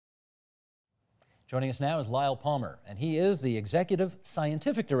Joining us now is Lyle Palmer, and he is the Executive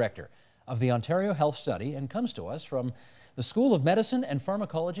Scientific Director of the Ontario Health Study and comes to us from the School of Medicine and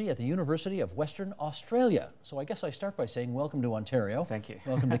Pharmacology at the University of Western Australia. So I guess I start by saying welcome to Ontario. Thank you.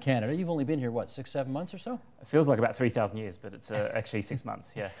 Welcome to Canada. You've only been here, what, 6, 7 months or so? It feels like about 3,000 years, but it's actually 6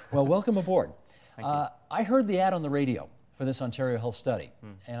 months, yeah. Well, welcome aboard. Thank you. I heard the ad on the radio for this Ontario Health Study,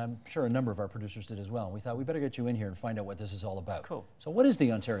 and I'm sure a number of our producers did as well. We thought we better get you in here and find out what this is all about. Cool. So what is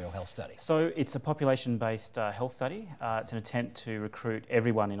the Ontario Health Study? So it's a population-based health study. It's an attempt to recruit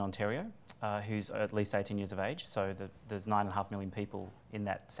everyone in Ontario who's at least 18 years of age. So there's 9.5 million people in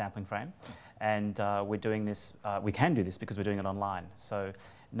that sampling frame. And we're doing this, we can do this because we're doing it online. So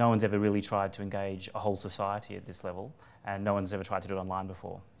no one's ever really tried to engage a whole society at this level, and no one's ever tried to do it online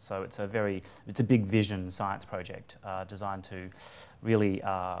before. So it's a big vision science project designed to really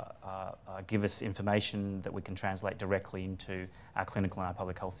give us information that we can translate directly into our clinical and our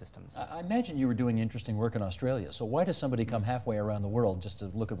public health systems. I imagine you were doing interesting work in Australia. So why does somebody come halfway around the world just to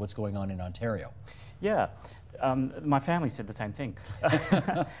look at what's going on in Ontario? Yeah. My family said the same thing.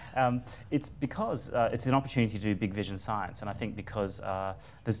 It's because it's an opportunity to do big vision science, and I think because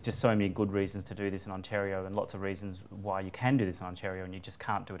there's just so many good reasons to do this in Ontario and lots of reasons why you can do this in Ontario and you just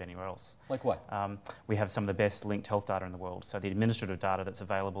can't do it anywhere else. Like what? We have some of the best linked health data in the world. So the administrative data that's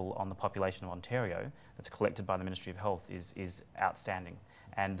available on the population of Ontario that's collected by the Ministry of Health is outstanding.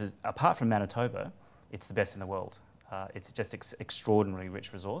 And apart from Manitoba, it's the best in the world. It's just extraordinarily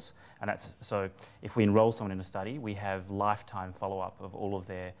rich resource, and so if we enrol someone in a study, we have lifetime follow-up of all of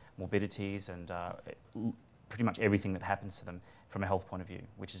their morbidities and pretty much everything that happens to them from a health point of view,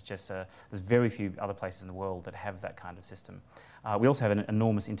 which is just, there's very few other places in the world that have that kind of system. We also have an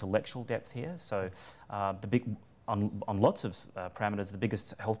enormous intellectual depth here, so on lots of parameters, the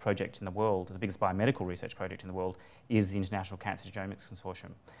biggest health project in the world, the biggest biomedical research project in the world is the International Cancer Genomics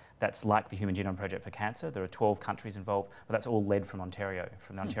Consortium. That's like the Human Genome Project for cancer. There are 12 countries involved, but that's all led from Ontario,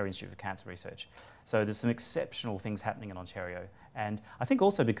 from the Ontario Institute for Cancer Research. So there's some exceptional things happening in Ontario. And I think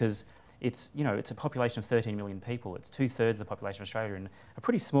also because it's a population of 13 million people. It's 2/3 of the population of Australia in a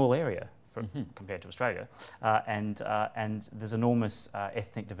pretty small area compared to Australia. And there's enormous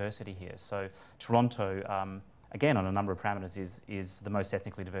ethnic diversity here. So Toronto, again, on a number of parameters, is the most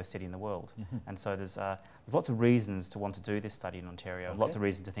ethnically diverse city in the world. And so there's lots of reasons to want to do this study in Ontario, lots of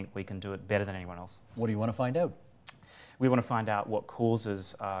reasons to think we can do it better than anyone else. What do you want to find out? We want to find out what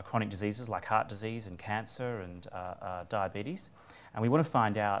causes chronic diseases like heart disease and cancer and diabetes. And we want to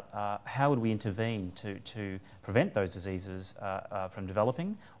find out how would we intervene to prevent those diseases from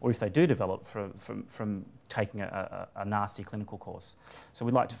developing, or if they do develop, from taking a nasty clinical course. So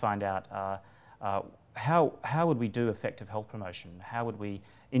we'd like to find out how would we do effective health promotion? How would we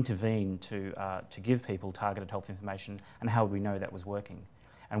intervene to give people targeted health information, and how would we know that was working?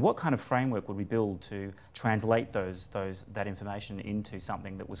 And what kind of framework would we build to translate that information into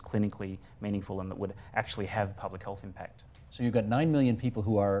something that was clinically meaningful and that would actually have public health impact? So you've got 9 million people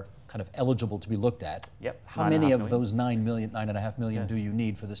who are kind of eligible to be looked at. Yep. How many of those 9.5 million do you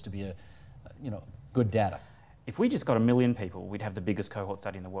need for this to be a, good data? If we just got 1 million people, we'd have the biggest cohort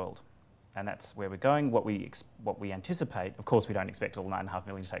study in the world. And that's where we're going. What we anticipate, of course, we don't expect all 9.5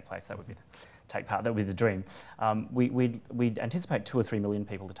 million to take place. That would be that would be the dream. We'd anticipate 2 or 3 million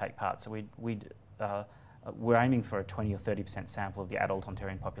people to take part. So we're aiming for a 20 or 30% sample of the adult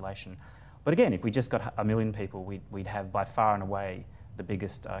Ontarian population. But again, if we just got 1 million people, we'd have by far and away the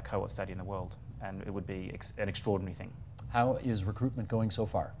biggest cohort study in the world, and it would be an extraordinary thing. How is recruitment going so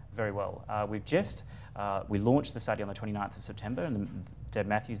far? Very well. We launched the study on the 29th of September, and Deb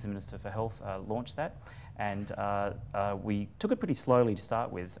Matthews, the Minister for Health, launched that. And we took it pretty slowly to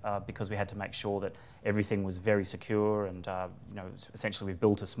start with because we had to make sure that everything was very secure, and essentially we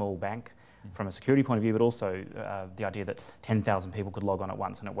built a small bank from a security point of view, but also the idea that 10,000 people could log on at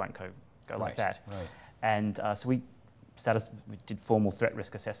once and it won't go like that. Right. And so we did formal threat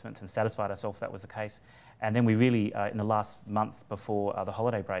risk assessments and satisfied ourselves that was the case. And then we really, in the last month before the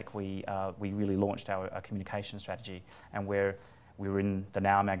holiday break, we really launched our communication strategy, and we were in the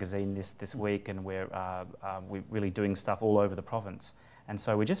Now magazine this week, and we're really doing stuff all over the province. And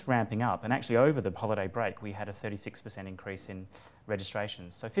so we're just ramping up. And actually over the holiday break, we had a 36% increase in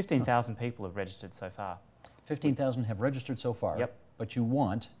registrations. So 15,000 people have registered so far. 15,000 have registered so far. Yep. But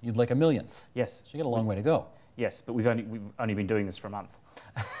you'd like 1 million. Yes. So you got a long way to go. Yes, but we've only been doing this for a month.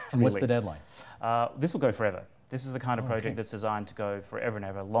 And really. What's the deadline? This will go forever. This is the kind of project that's designed to go forever and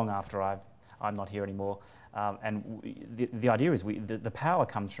ever, long after I'm not here anymore. The idea is the power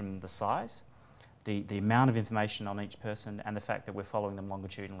comes from the size, the amount of information on each person, and the fact that we're following them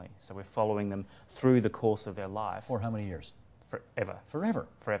longitudinally. So we're following them through the course of their life. For how many years? Forever. Forever?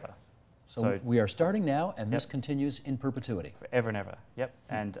 Forever. So we are starting now, and this continues in perpetuity. Forever and ever, yep.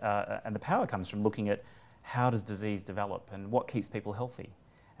 And the power comes from looking at how does disease develop and what keeps people healthy,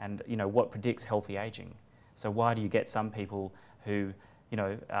 and what predicts healthy aging. So why do you get some people who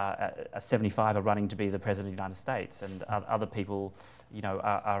at 75 are running to be the President of the United States, and other people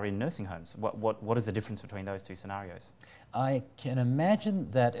are in nursing homes? What is the difference between those two scenarios? I can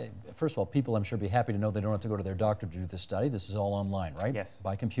imagine that, first of all, people I'm sure be happy to know they don't have to go to their doctor to do this study. This is all online, right? Yes.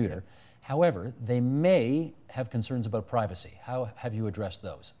 By computer. Yep. However, they may have concerns about privacy. How have you addressed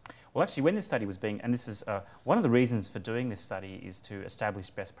those? Well, actually, when this study was being, and this is one of the reasons for doing this study is to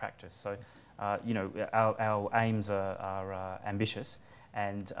establish best practice. So, our aims are ambitious,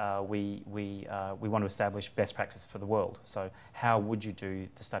 and we want to establish best practice for the world. So how would you do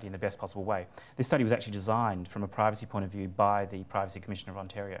the study in the best possible way? This study was actually designed from a privacy point of view by the Privacy Commissioner of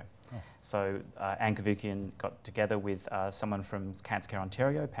Ontario. Oh. So Anne Kavukian got together with someone from Cancer Care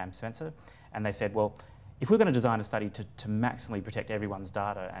Ontario, Pam Spencer, and they said, well, if we're going to design a study to maximally protect everyone's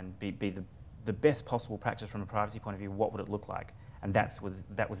data and be the best possible practice from a privacy point of view, what would it look like? And that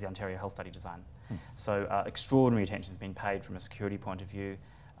was the Ontario Health Study design. So extraordinary attention has been paid from a security point of view.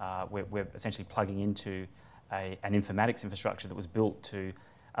 We're essentially plugging into an informatics infrastructure that was built to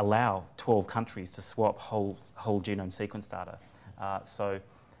allow 12 countries to swap whole genome sequence data.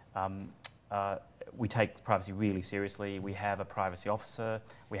 We take privacy really seriously. We have a privacy officer.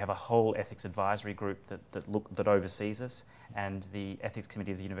 We have a whole ethics advisory group that oversees us, and the ethics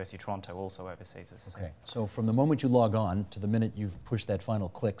committee of the University of Toronto also oversees us. Okay. So from the moment you log on to the minute you've pushed that final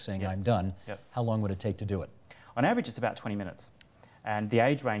click saying I'm done, how long would it take to do it? On average, it's about 20 minutes, and the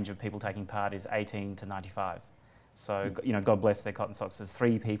age range of people taking part is 18 to 95. So, God bless their cotton socks. There's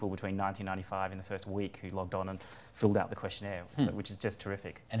 3 people between 1995 in the first week who logged on and filled out the questionnaire, which is just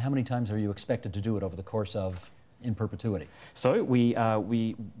terrific. And how many times are you expected to do it over the course of in perpetuity? So we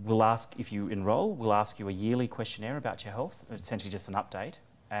will ask, if you enrol, we'll ask you a yearly questionnaire about your health, essentially just an update.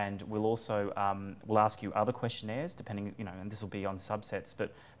 And we'll also we'll ask you other questionnaires, depending, and this will be on subsets.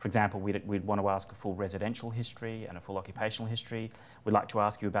 But for example, we'd want to ask a full residential history and a full occupational history. We'd like to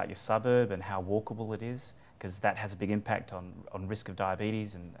ask you about your suburb and how walkable it is, because that has a big impact on risk of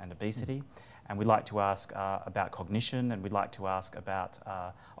diabetes and obesity. And we'd like to ask about cognition, and we'd like to ask about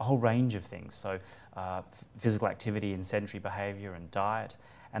a whole range of things, so physical activity and sedentary behaviour and diet.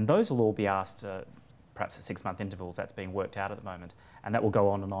 And those will all be asked perhaps at 6-month intervals. That's being worked out at the moment, and that will go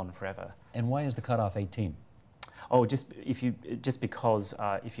on and on forever. And why is the cutoff 18? Oh, just because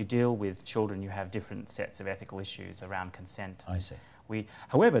if you deal with children, you have different sets of ethical issues around consent. I see.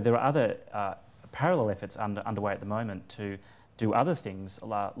 However, there are other parallel efforts underway at the moment to do other things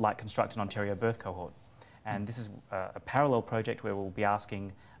like construct an Ontario birth cohort. And this is a parallel project where we'll be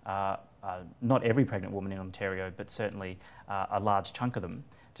asking not every pregnant woman in Ontario, but certainly a large chunk of them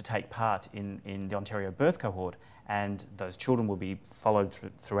to take part in the Ontario birth cohort, and those children will be followed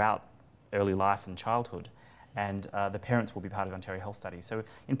throughout early life and childhood, and the parents will be part of the Ontario Health Study. So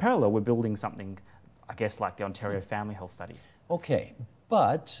in parallel, we're building something, I guess, like the Ontario Family Health Study. Okay,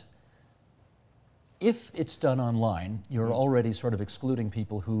 but if it's done online, you're already sort of excluding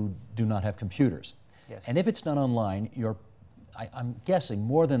people who do not have computers. Yes. And if it's done online, you're, I'm guessing,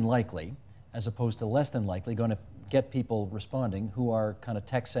 more than likely, as opposed to less than likely, going to get people responding who are kind of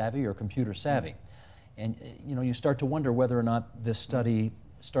tech savvy or computer savvy. And you start to wonder whether or not this study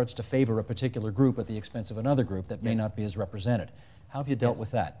starts to favor a particular group at the expense of another group that may not be as represented. How have you dealt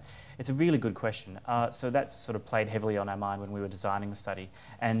with that? It's a really good question. So that's sort of played heavily on our mind when we were designing the study.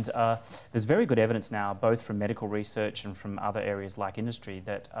 And there's very good evidence now, both from medical research and from other areas like industry,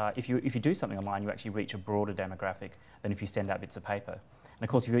 that if you do something online, you actually reach a broader demographic than if you send out bits of paper. And of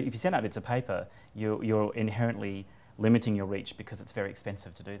course, if you send out bits of paper, you're inherently limiting your reach because it's very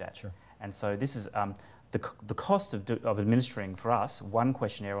expensive to do that. Sure. And so this is the cost of administering for us one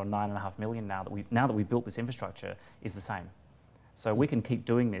questionnaire on $9.5 million now that we've built this infrastructure is the same. So we can keep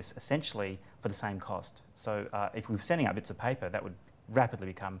doing this essentially for the same cost. So if we were sending out bits of paper, that would rapidly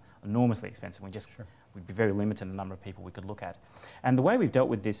become enormously expensive. We'd be very limited in the number of people we could look at. And the way we've dealt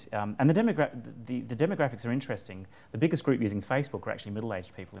with this, and the demographics are interesting. The biggest group using Facebook are actually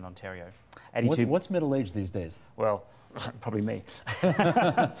middle-aged people in Ontario. What's middle-aged these days? Well, probably me.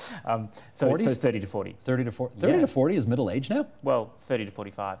 40s? So 30 to 40. 30 to 40. 30 to 40 is middle-aged now? Well, 30 to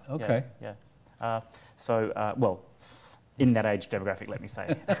 45. Okay. Yeah. Well, in that age demographic, let me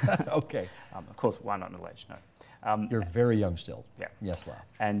say. Okay. Of course, why not middle-aged? No. You're very young still. Yeah. Yes, Lyle.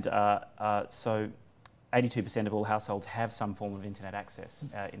 And so 82% of all households have some form of internet access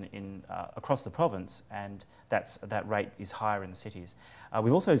across the province, and that rate is higher in the cities.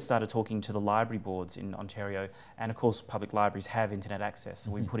 We've also started talking to the library boards in Ontario, and of course public libraries have internet access,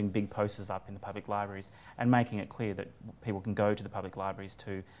 so we're putting big posters up in the public libraries and making it clear that people can go to the public libraries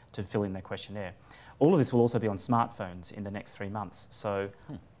to fill in their questionnaire. All of this will also be on smartphones in the next 3 months, so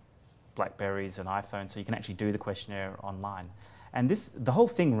Blackberries and iPhones, so you can actually do the questionnaire online. And the whole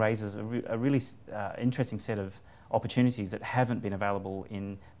thing raises a really interesting set of opportunities that haven't been available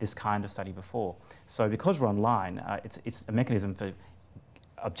in this kind of study before. So because we're online, it's a mechanism for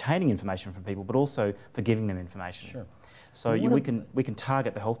obtaining information from people, but also for giving them information. Sure. So we can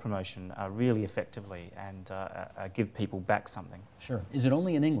target the health promotion really effectively and give people back something. Sure. Is it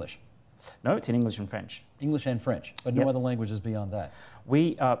only in English? No, it's in English and French. English and French, but no other languages beyond that?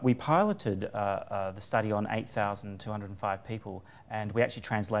 We piloted the study on 8,205 people, and we actually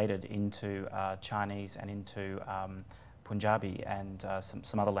translated into Chinese and into Punjabi and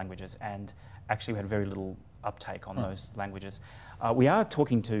some other languages, and actually we had very little uptake on those languages. We are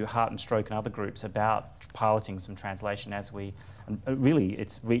talking to Heart and Stroke and other groups about piloting some translation as really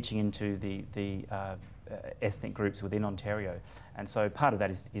it's reaching into the ethnic groups within Ontario, and so part of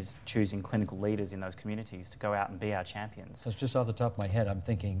that is choosing clinical leaders in those communities to go out and be our champions. So it's just off the top of my head, I'm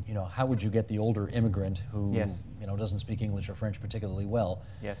thinking, how would you get the older immigrant who doesn't speak English or French particularly well,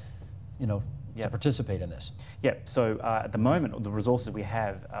 to participate in this? Yeah, so at the moment the resources we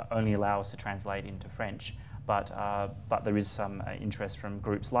have only allow us to translate into French, but there is some interest from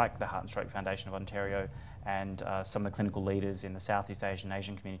groups like the Heart and Stroke Foundation of Ontario and some of the clinical leaders in the Southeast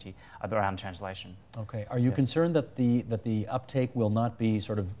Asian community around translation. Okay. Are you concerned that the uptake will not be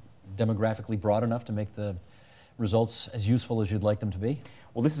sort of demographically broad enough to make the results as useful as you'd like them to be?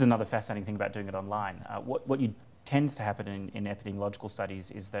 Well, this is another fascinating thing about doing it online. What tends to happen in epidemiological studies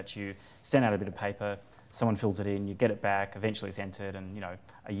is that you send out a bit of paper, someone fills it in, you get it back, eventually it's entered, and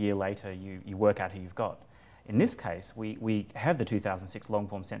a year later you work out who you've got. In this case, we have the 2006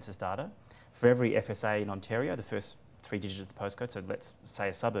 long-form census data. For every FSA in Ontario, the first 3 digits of the postcode, so let's say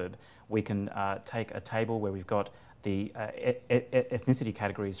a suburb, we can take a table where we've got the ethnicity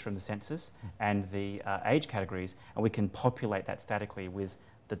categories from the census and the age categories, and we can populate that statically with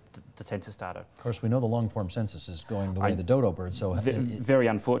the census data. Of course, we know the long-form census is going the way of the dodo bird, so... Very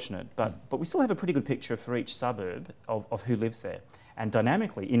unfortunate, but we still have a pretty good picture for each suburb of who lives there. And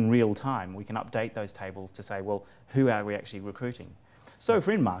dynamically, in real time, we can update those tables to say, well, who are we actually recruiting? So if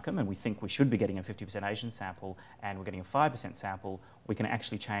we're in Markham and we think we should be getting a 50% Asian sample and we're getting a 5% sample, we can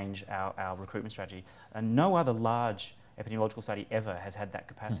actually change our recruitment strategy. And no other large epidemiological study ever has had that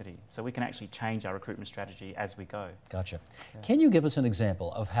capacity. So we can actually change our recruitment strategy as we go. Gotcha. Yeah. Can you give us an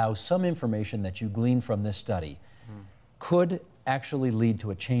example of how some information that you glean from this study could actually lead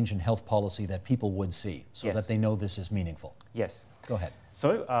to a change in health policy that people would see so that they know this is meaningful? Yes. Go ahead.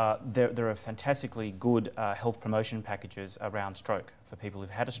 So there are fantastically good health promotion packages around stroke for people who've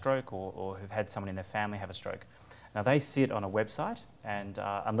had a stroke or who've had someone in their family have a stroke. Now they sit on a website, and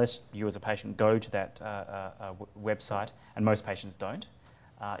unless you as a patient go to that website, and most patients don't,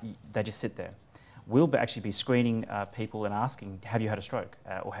 they just sit there. We'll actually be screening people and asking, have you had a stroke?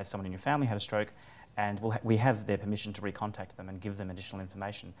 Or has someone in your family had a stroke? And we have their permission to recontact them and give them additional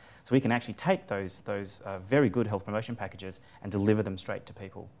information. So we can actually take those very good health promotion packages and deliver them straight to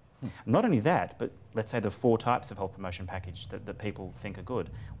people. Not only that, but let's say the 4 types of health promotion package that people think are good.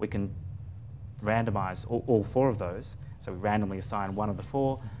 We can randomise all 4 of those. So we randomly assign one of the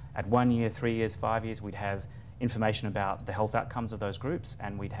 4. At 1 year, 3 years, 5 years, we'd have information about the health outcomes of those groups,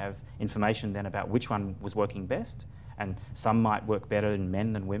 and we'd have information then about which one was working best. And some might work better in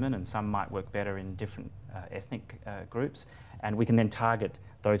men than women, and some might work better in different ethnic groups. And we can then target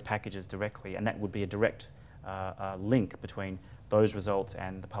those packages directly, and that would be a direct link between those results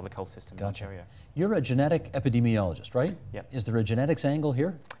and the public health system in Ontario. You're a genetic epidemiologist, right? Yep. Is there a genetics angle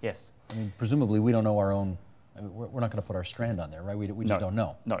here? Yes. I mean, presumably we don't know our own, I mean, we're not going to put our strand on there, right? We just don't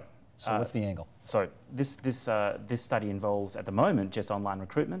know. No. So what's the angle? So this study involves, at the moment, just online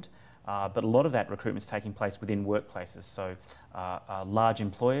recruitment. But a lot of that recruitment is taking place within workplaces. So large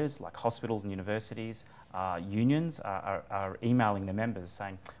employers like hospitals and universities, unions are emailing their members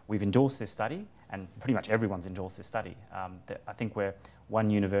saying, we've endorsed this study, and pretty much everyone's endorsed this study. I think we're 1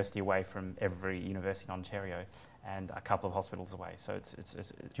 university away from every university in Ontario and a couple of hospitals away. So it's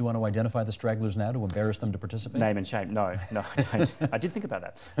Do you want to identify the stragglers now to embarrass them to participate? Name and shame. No, I don't. I did think about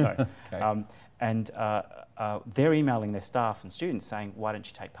that. No. Okay. They're emailing their staff and students saying, why don't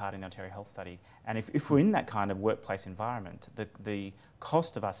you take part in the Ontario Health Study? And if we're in that kind of workplace environment, the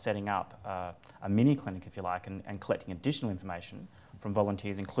cost of us setting up a mini clinic, if you like, and collecting additional information from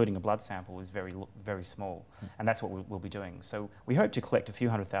volunteers, including a blood sample, is very small, and that's what we'll be doing. So we hope to collect a few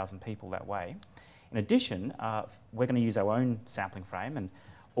 100,000 people that way. In addition, we're going to use our own sampling frame, and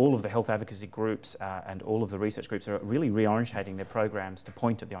all of the health advocacy groups and all of the research groups are really reorientating their programs to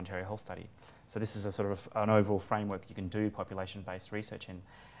point at the Ontario Health Study. So this is a sort of an overall framework you can do population-based research in.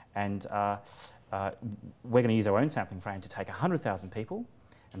 And we're going to use our own sampling frame to take 100,000 people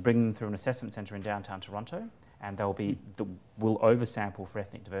and bring them through an assessment centre in downtown Toronto, and we'll oversample for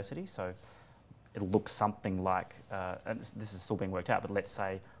ethnic diversity. So it'll look something like, and this is still being worked out, but let's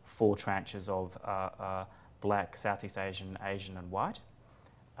say 4 tranches of Black, Southeast Asian, Asian and white.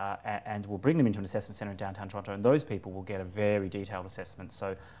 And we'll bring them into an assessment centre in downtown Toronto, and those people will get a very detailed assessment.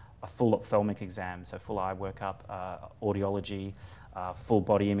 So a full ophthalmic exam, so full eye workup, audiology, full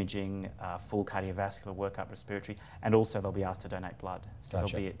body imaging, full cardiovascular workup, respiratory, and also they'll be asked to donate blood. So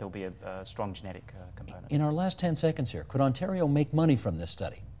Gotcha. there'll be a strong genetic component. In our last 10 seconds here, could Ontario make money from this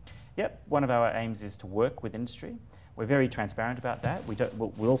study? Yep, one of our aims is to work with industry. We're very transparent about that.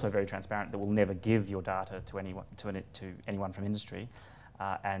 We're also very transparent that we'll never give your data to anyone from industry.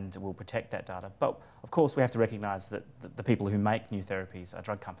 And we'll protect that data. But of course we have to recognise that the people who make new therapies are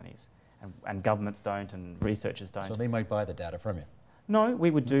drug companies, and governments don't and researchers don't. So they might buy the data from you? No, we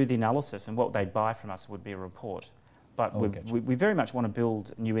would do the analysis, and what they'd buy from us would be a report. But we very much want to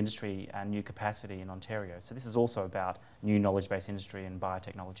build new industry and new capacity in Ontario. So this is also about new knowledge-based industry and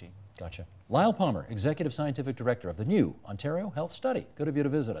biotechnology. Gotcha. Lyle Palmer, Executive Scientific Director of the new Ontario Health Study. Good of you to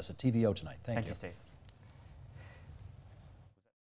visit us at TVO tonight. Thank you. Thank you, Steve.